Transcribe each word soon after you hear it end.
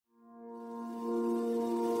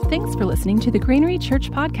Thanks for listening to the Grainery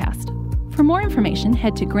Church Podcast. For more information,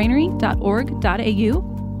 head to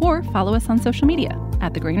granary.org.au or follow us on social media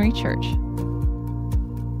at the Grainery Church.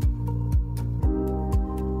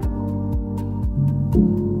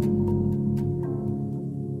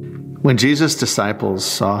 When Jesus' disciples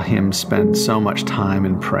saw him spend so much time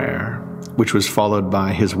in prayer, which was followed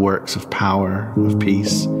by his works of power, of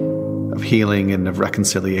peace, of healing, and of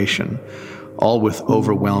reconciliation, all with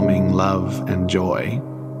overwhelming love and joy,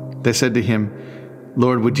 they said to him,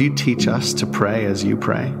 "Lord, would you teach us to pray as you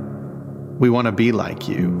pray? We want to be like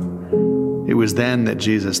you." It was then that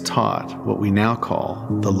Jesus taught what we now call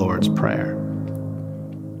the Lord's Prayer.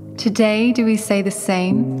 Today, do we say the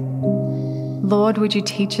same? Lord, would you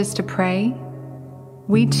teach us to pray?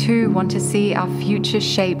 We too want to see our future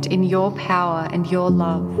shaped in your power and your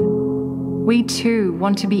love. We too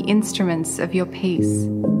want to be instruments of your peace.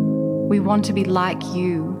 We want to be like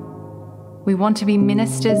you. We want to be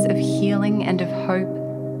ministers of healing and of hope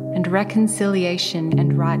and reconciliation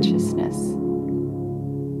and righteousness.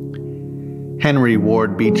 Henry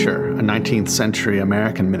Ward Beecher, a 19th century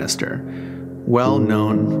American minister, well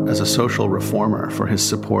known as a social reformer for his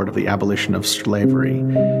support of the abolition of slavery,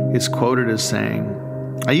 is quoted as saying,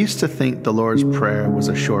 "I used to think the Lord's Prayer was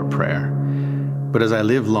a short prayer, but as I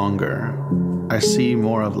live longer, I see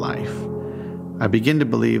more of life. I begin to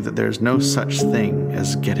believe that there's no such thing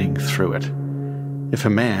as getting through it. If a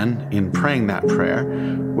man, in praying that prayer,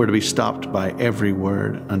 were to be stopped by every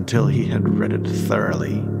word until he had read it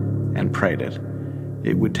thoroughly and prayed it,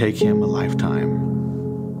 it would take him a lifetime."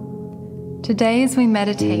 Today, as we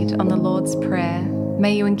meditate on the Lord's Prayer,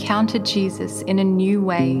 may you encounter Jesus in a new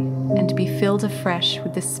way and be filled afresh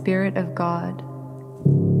with the Spirit of God.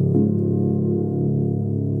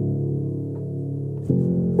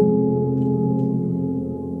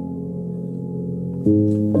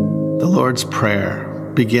 The Lord's Prayer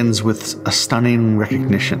begins with a stunning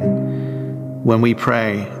recognition. When we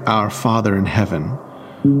pray, "Our Father in heaven,"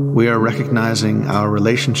 we are recognizing our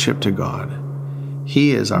relationship to God.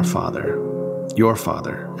 He is our Father, your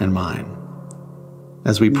Father, and mine.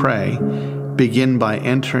 As we pray, begin by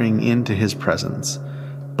entering into His presence,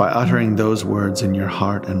 by uttering those words in your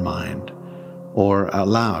heart and mind, or out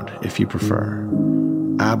loud if you prefer.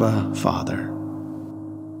 Abba, Father.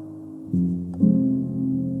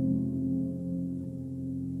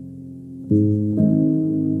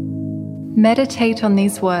 Meditate on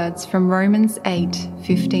these words from Romans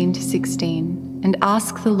 8:15-16 and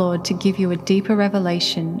ask the Lord to give you a deeper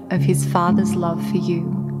revelation of His Father's love for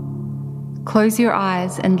you. Close your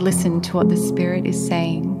eyes and listen to what the Spirit is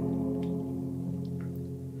saying.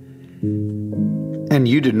 And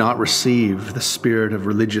you did not receive the spirit of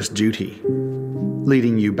religious duty,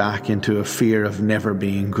 leading you back into a fear of never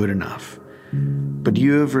being good enough, but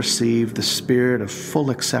you have received the spirit of full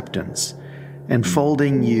acceptance,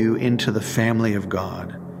 enfolding you into the family of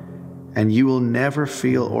God, and you will never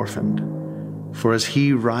feel orphaned. For as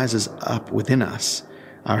He rises up within us,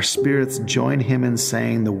 our spirits join Him in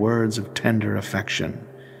saying the words of tender affection,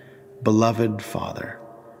 "Beloved Father."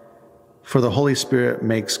 For the Holy Spirit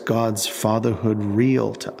makes God's fatherhood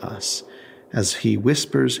real to us as He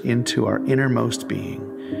whispers into our innermost being,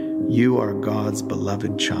 "You are God's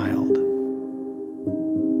beloved child."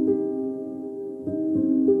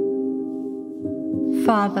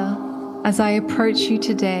 Father, as I approach you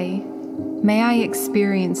today, may I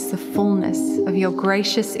experience the fullness of your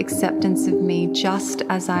gracious acceptance of me just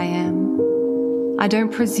as I am. I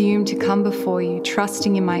don't presume to come before you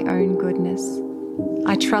trusting in my own goodness.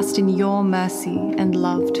 I trust in your mercy and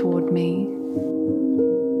love toward me.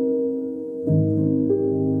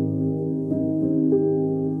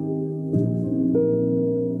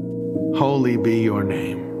 Holy be your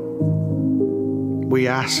name. We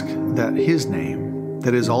ask that His name,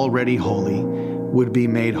 that is already holy, would be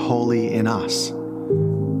made holy in us,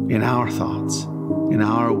 in our thoughts, in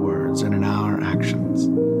our words, and in our actions.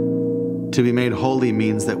 To be made holy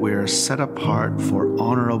means that we are set apart for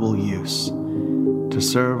honorable use, to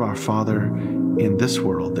serve our Father in this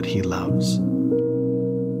world that He loves.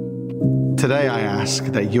 Today I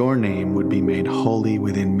ask that your name would be made holy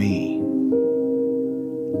within me.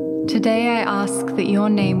 Today I ask that your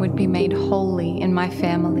name would be made holy in my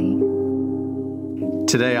family.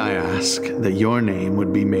 Today I ask that your name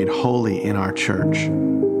would be made holy in our church.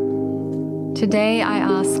 Today I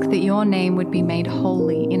ask that your name would be made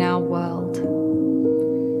holy in our world.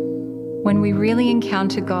 When we really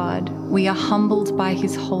encounter God, we are humbled by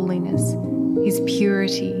His holiness, His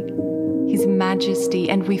purity, His majesty,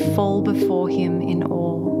 and we fall before Him in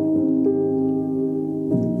awe.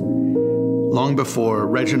 Long before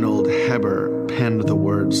Reginald Heber penned the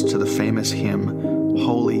words to the famous hymn,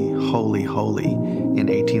 "Holy, holy, holy," in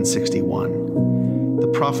 1861. The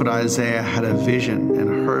prophet Isaiah had a vision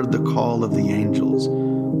and heard the call of the angels.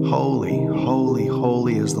 "Holy, holy,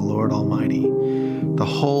 holy is the Lord Almighty. The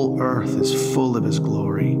whole earth is full of his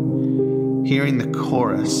glory." Hearing the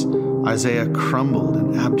chorus, Isaiah crumbled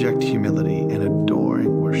in abject humility and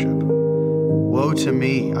adoring worship. "Woe to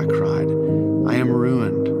me," I cried. "I am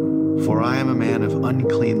ruined, for I am a man of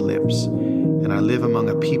unclean lips, and I live among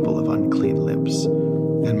a people of unclean lips,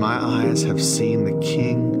 and my eyes have seen the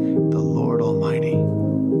King, the Lord Almighty."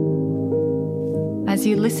 As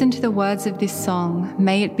you listen to the words of this song,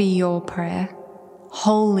 may it be your prayer.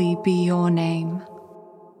 Holy be your name.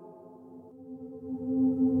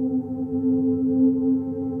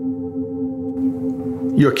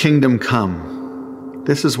 Your kingdom come.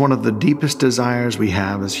 This is one of the deepest desires we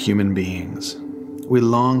have as human beings. We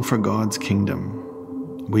long for God's kingdom.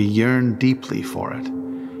 We yearn deeply for it.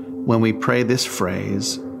 When we pray this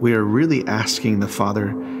phrase, we are really asking the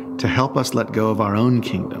Father to help us let go of our own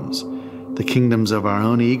kingdoms, the kingdoms of our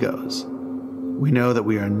own egos. We know that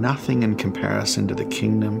we are nothing in comparison to the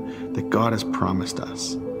kingdom that God has promised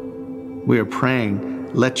us. We are praying,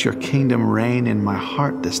 "Let your kingdom reign in my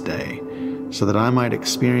heart this day, so that I might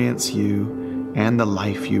experience you and the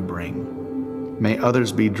life you bring. May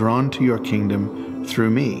others be drawn to your kingdom through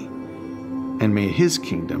me, and may his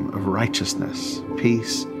kingdom of righteousness,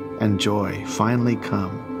 peace, and joy finally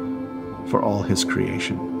come for all his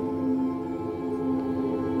creation."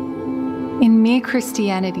 In Mere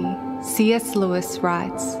Christianity, C.S. Lewis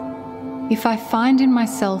writes, "If I find in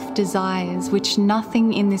myself desires which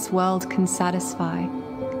nothing in this world can satisfy,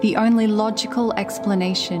 the only logical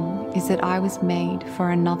explanation is that I was made for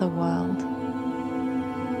another world."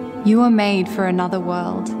 You are made for another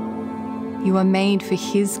world. You are made for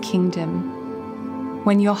his kingdom.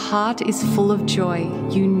 When your heart is full of joy,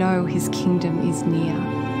 you know his kingdom is near.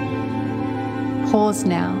 Pause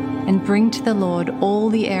now and bring to the Lord all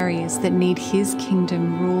the areas that need his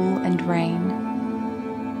kingdom rule and reign.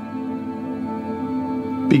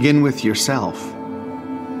 Begin with yourself.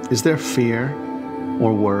 Is there fear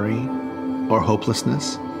or worry or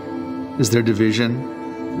hopelessness? Is there division,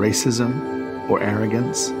 racism, or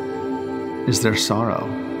arrogance? Is there sorrow,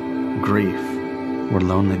 grief, or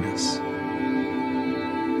loneliness?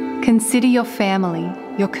 Consider your family,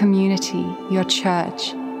 your community, your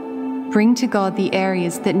church. Bring to God the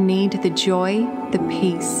areas that need the joy, the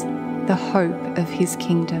peace, the hope of his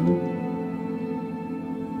kingdom.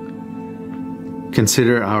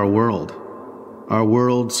 Consider our world. Our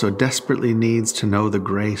world so desperately needs to know the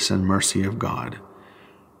grace and mercy of God.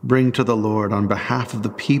 Bring to the Lord, on behalf of the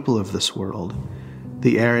people of this world,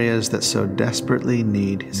 the areas that so desperately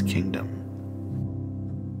need his kingdom.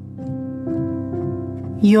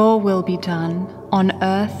 Your will be done, on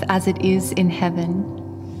earth as it is in heaven.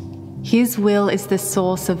 His will is the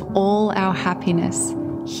source of all our happiness,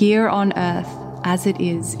 here on earth as it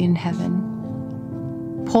is in heaven.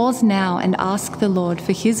 Pause now and ask the Lord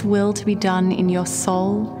for his will to be done in your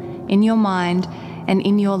soul, in your mind, and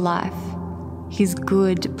in your life. His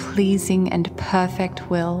good, pleasing, and perfect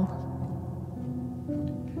will.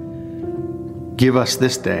 Give us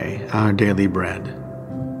this day our daily bread.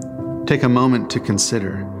 Take a moment to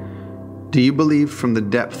consider, do you believe from the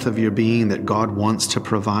depth of your being that God wants to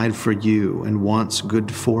provide for you and wants good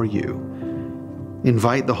for you?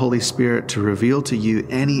 Invite the Holy Spirit to reveal to you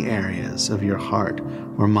any areas of your heart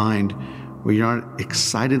or mind where you're not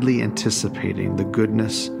excitedly anticipating the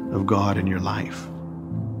goodness of God in your life.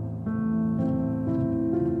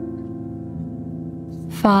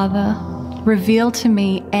 Father, reveal to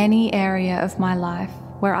me any area of my life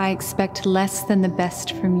where I expect less than the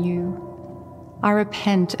best from you. I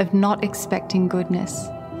repent of not expecting goodness.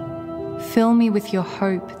 Fill me with your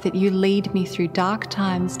hope that you lead me through dark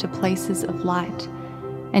times to places of light,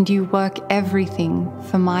 and you work everything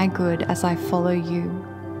for my good as I follow you.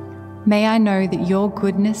 May I know that your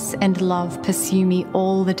goodness and love pursue me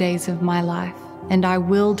all the days of my life, and I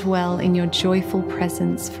will dwell in your joyful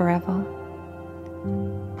presence forever.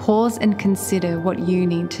 Pause and consider what you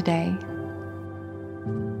need today.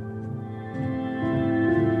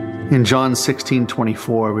 In John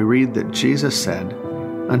 16:24, we read that Jesus said,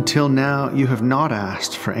 "Until now you have not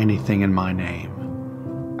asked for anything in my name.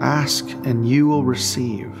 Ask and you will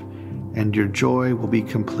receive, and your joy will be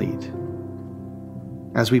complete."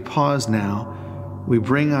 As we pause now, we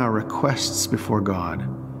bring our requests before God.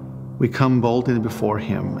 We come boldly before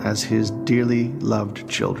him as his dearly loved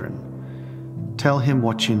children. Tell him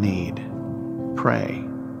what you need. Pray.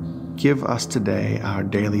 Give us today our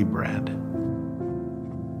daily bread.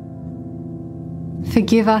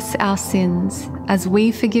 Forgive us our sins, as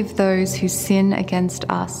we forgive those who sin against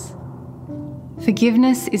us.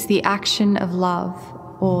 Forgiveness is the action of love,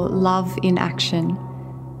 or love in action.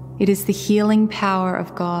 It is the healing power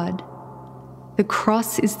of God. The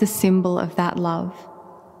cross is the symbol of that love.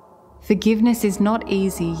 Forgiveness is not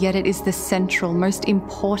easy, yet it is the central, most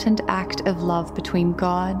important act of love between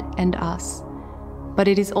God and us. But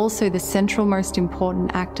it is also the central, most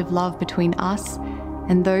important act of love between us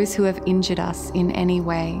and those who have injured us in any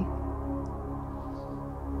way.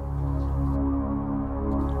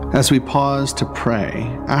 As we pause to pray,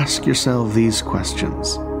 ask yourself these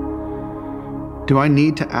questions. Do I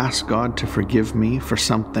need to ask God to forgive me for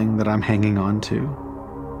something that I'm hanging on to?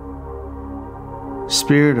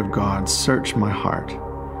 Spirit of God, search my heart.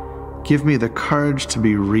 Give me the courage to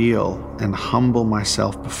be real and humble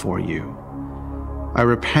myself before you. I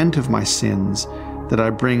repent of my sins that I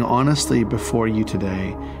bring honestly before you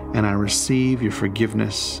today, and I receive your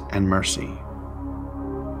forgiveness and mercy.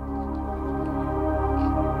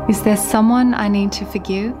 Is there someone I need to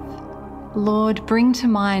forgive? Lord, bring to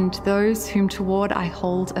mind those whom toward I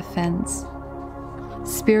hold offense.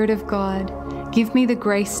 Spirit of God, give me the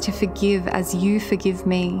grace to forgive as you forgive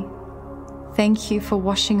me. Thank you for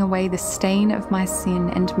washing away the stain of my sin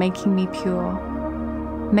and making me pure.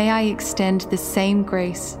 May I extend the same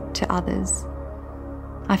grace to others.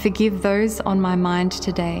 I forgive those on my mind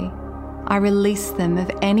today. I release them of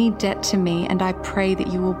any debt to me, and I pray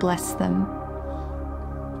that you will bless them.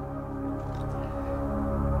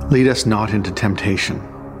 Lead us not into temptation.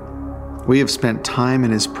 We have spent time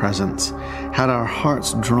in his presence, had our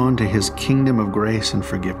hearts drawn to his kingdom of grace and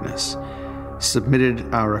forgiveness,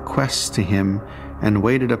 submitted our requests to him, and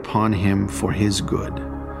waited upon him for his good.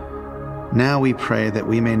 Now we pray that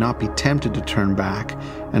we may not be tempted to turn back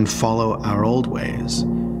and follow our old ways.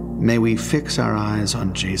 May we fix our eyes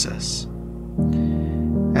on Jesus.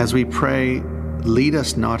 As we pray, lead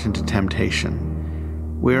us not into temptation,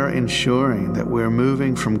 we are ensuring that we're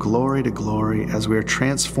moving from glory to glory as we're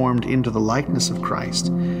transformed into the likeness of Christ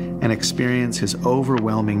and experience his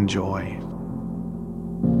overwhelming joy.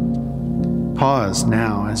 Pause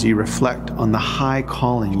now as you reflect on the high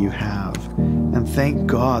calling you have, and thank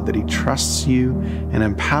God that he trusts you and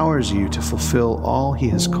empowers you to fulfill all he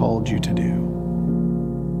has called you to do.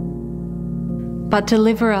 But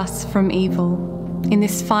deliver us from evil. In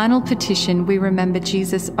this final petition, we remember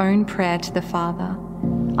Jesus' own prayer to the Father.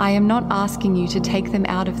 I am not asking you to take them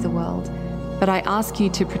out of the world, but I ask you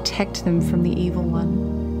to protect them from the evil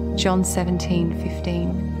one. John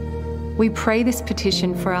 17:15. We pray this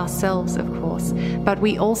petition for ourselves, of course, but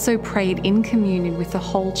we also pray it in communion with the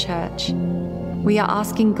whole church. We are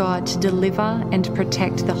asking God to deliver and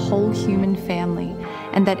protect the whole human family,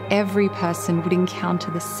 and that every person would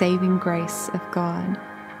encounter the saving grace of God.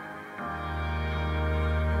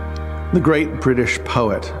 The great British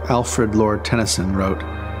poet Alfred Lord Tennyson wrote,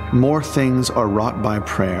 "More things are wrought by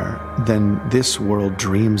prayer than this world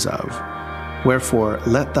dreams of. Wherefore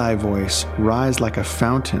let thy voice rise like a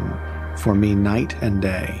fountain for me night and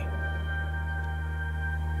day."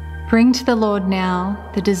 Bring to the Lord now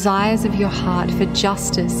the desires of your heart for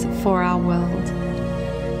justice for our world.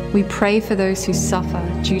 We pray for those who suffer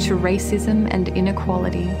due to racism and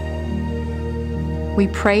inequality. We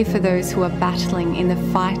pray for those who are battling in the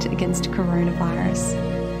fight against coronavirus.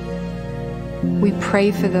 We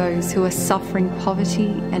pray for those who are suffering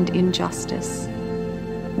poverty and injustice.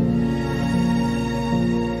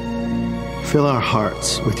 Fill our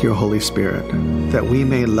hearts with your Holy Spirit, that we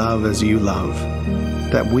may love as you love,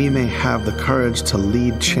 that we may have the courage to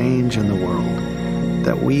lead change in the world,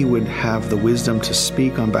 that we would have the wisdom to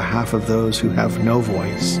speak on behalf of those who have no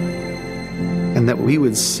voice, and that we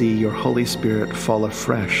would see your Holy Spirit fall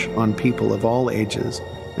afresh on people of all ages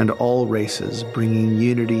and all races, bringing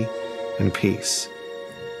unity and peace.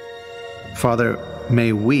 Father,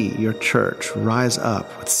 may we, your church, rise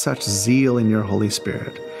up with such zeal in your Holy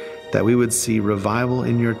Spirit that we would see revival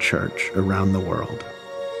in your church around the world.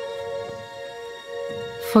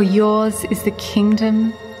 For yours is the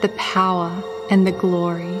kingdom, the power, and the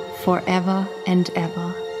glory forever and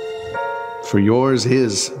ever. For yours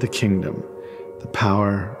is the kingdom, the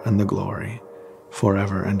power, and the glory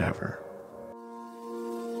forever and ever.